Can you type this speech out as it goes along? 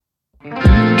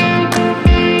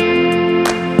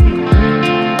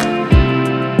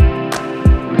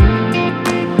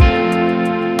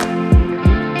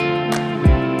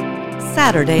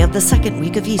Saturday of the second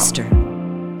week of Easter.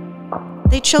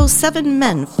 They chose 7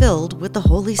 men filled with the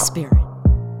Holy Spirit.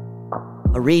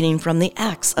 A reading from the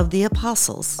Acts of the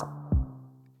Apostles.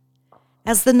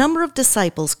 As the number of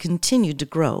disciples continued to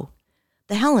grow,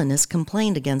 the Hellenists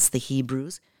complained against the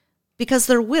Hebrews because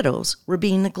their widows were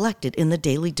being neglected in the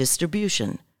daily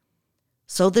distribution.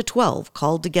 So the 12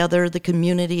 called together the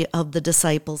community of the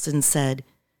disciples and said,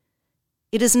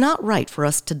 "It is not right for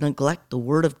us to neglect the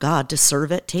word of God to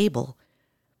serve at table.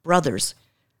 Brothers,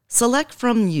 select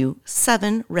from you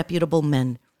 7 reputable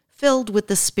men, filled with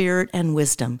the Spirit and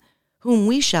wisdom, whom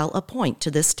we shall appoint to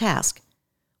this task,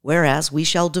 whereas we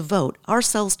shall devote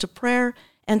ourselves to prayer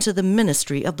and to the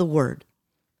ministry of the word."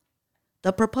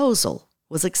 The proposal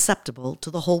was acceptable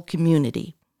to the whole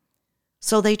community.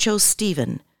 So they chose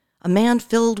Stephen, a man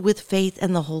filled with faith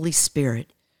and the Holy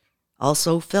Spirit,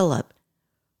 also Philip,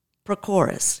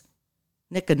 Prochorus,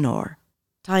 Nicanor,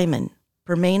 Timon,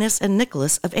 Parmenas, and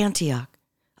Nicholas of Antioch,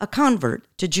 a convert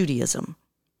to Judaism.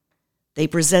 They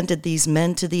presented these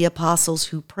men to the apostles,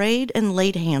 who prayed and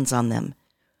laid hands on them.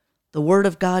 The word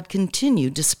of God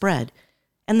continued to spread,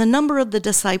 and the number of the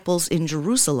disciples in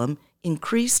Jerusalem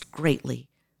increased greatly.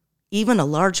 Even a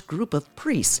large group of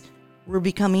priests were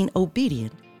becoming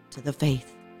obedient to the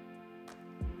faith.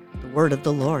 The word of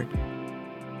the Lord.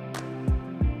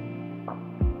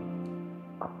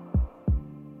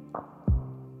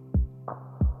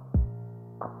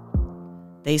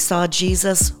 They saw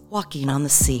Jesus walking on the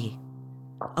sea.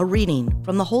 A reading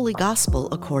from the Holy Gospel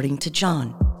according to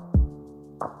John.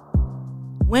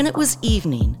 When it was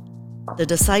evening, the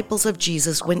disciples of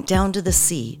Jesus went down to the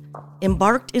sea,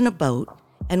 embarked in a boat,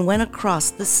 and went across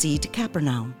the sea to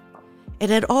Capernaum. It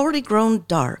had already grown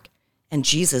dark, and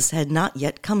Jesus had not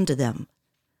yet come to them.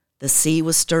 The sea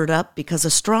was stirred up because a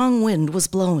strong wind was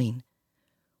blowing.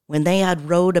 When they had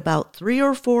rowed about 3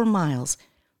 or 4 miles,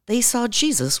 they saw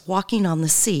Jesus walking on the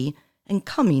sea and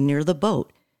coming near the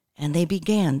boat, and they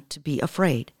began to be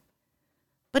afraid.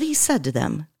 But he said to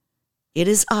them, "It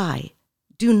is I,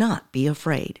 do not be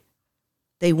afraid."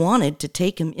 They wanted to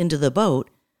take him into the boat,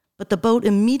 but the boat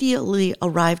immediately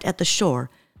arrived at the shore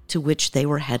to which they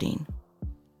were heading.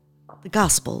 The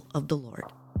Gospel of the Lord.